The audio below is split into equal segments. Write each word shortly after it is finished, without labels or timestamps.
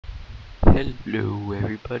Hello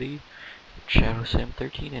everybody, it's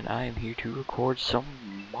Shadow713 and I am here to record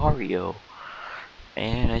some Mario.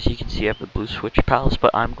 And as you can see I have the blue switch palace,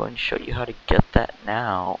 but I'm going to show you how to get that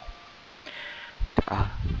now.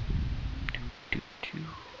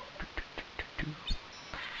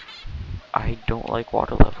 I don't like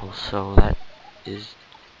water levels, so that is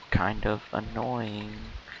kind of annoying.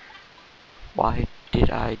 Why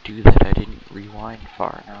did I do that? I didn't rewind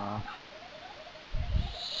far enough.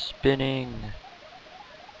 Spinning!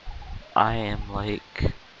 I am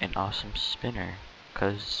like an awesome spinner,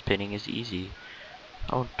 cause spinning is easy.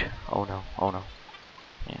 Oh no, oh no.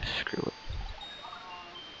 Yeah, screw it.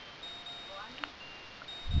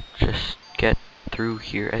 Just get through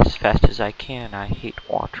here as fast as I can. I hate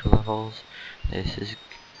water levels. This is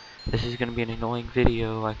gonna be an annoying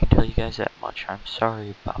video, I can tell you guys that much. I'm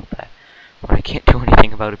sorry about that. But I can't do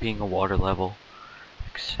anything about it being a water level.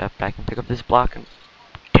 Except I can pick up this block and...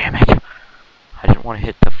 Damn it! I didn't want to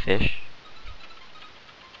hit the fish.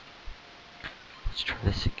 Let's try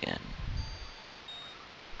this again.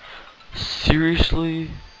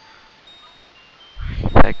 Seriously?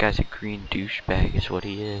 That guy's a green douchebag is what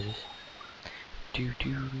he is.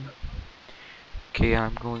 Okay,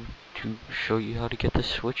 I'm going to show you how to get the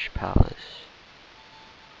Switch Palace.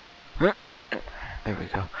 There we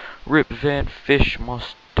go. Rip Van Fish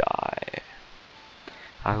must die.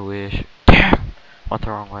 I wish... Damn! Went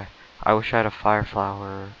the wrong way. I wish I had a fire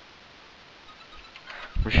flower.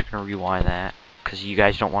 I'm just gonna rewind that, because you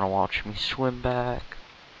guys don't want to watch me swim back.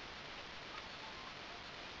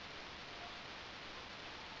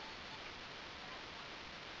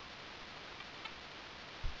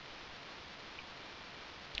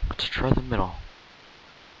 Let's try the middle.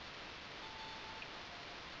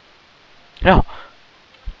 No!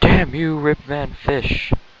 Damn you, Rip Van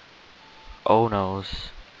Fish! Oh noes.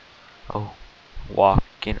 Oh.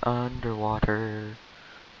 Walking underwater.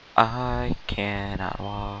 I cannot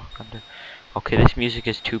walk under... Okay, this music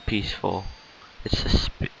is too peaceful. It's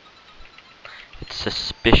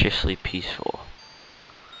suspiciously peaceful.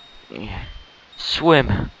 Yeah.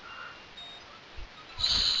 Swim!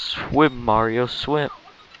 Swim, Mario, swim!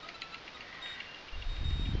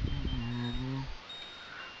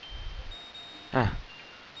 Ah.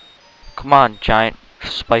 Come on, giant,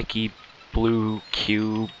 spiky, blue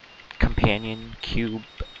cube, companion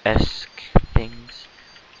cube-esque things.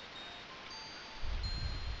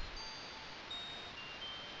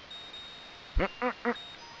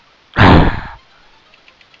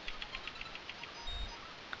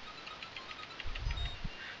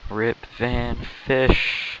 Rip Van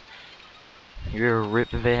Fish. You're a Rip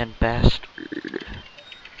Van bastard.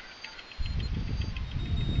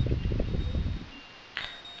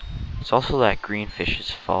 It's also that green fish's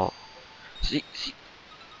fault. See,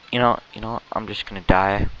 you know, I'm just gonna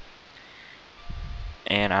die.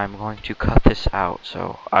 And I'm going to cut this out,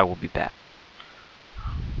 so I will be back.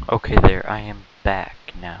 Okay, there, I am back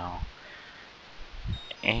now.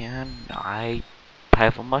 And I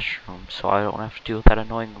have a mushroom, so I don't have to deal with that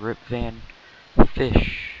annoying Rip Van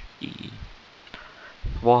Fish.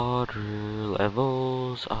 Water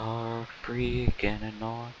levels are freaking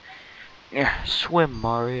annoying. Yeah, swim,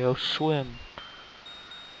 Mario, swim.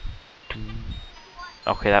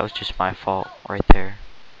 Okay, that was just my fault right there.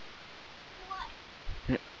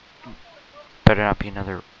 Better not be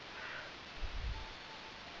another.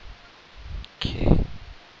 Okay.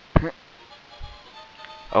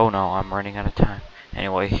 Oh no, I'm running out of time.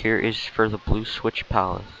 Anyway, here is for the blue switch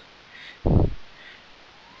palace.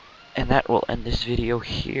 And that will end this video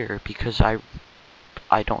here because I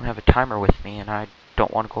don't have a timer with me and I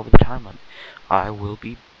don't want to go over the time limit. I will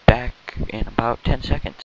be back in about 10 seconds.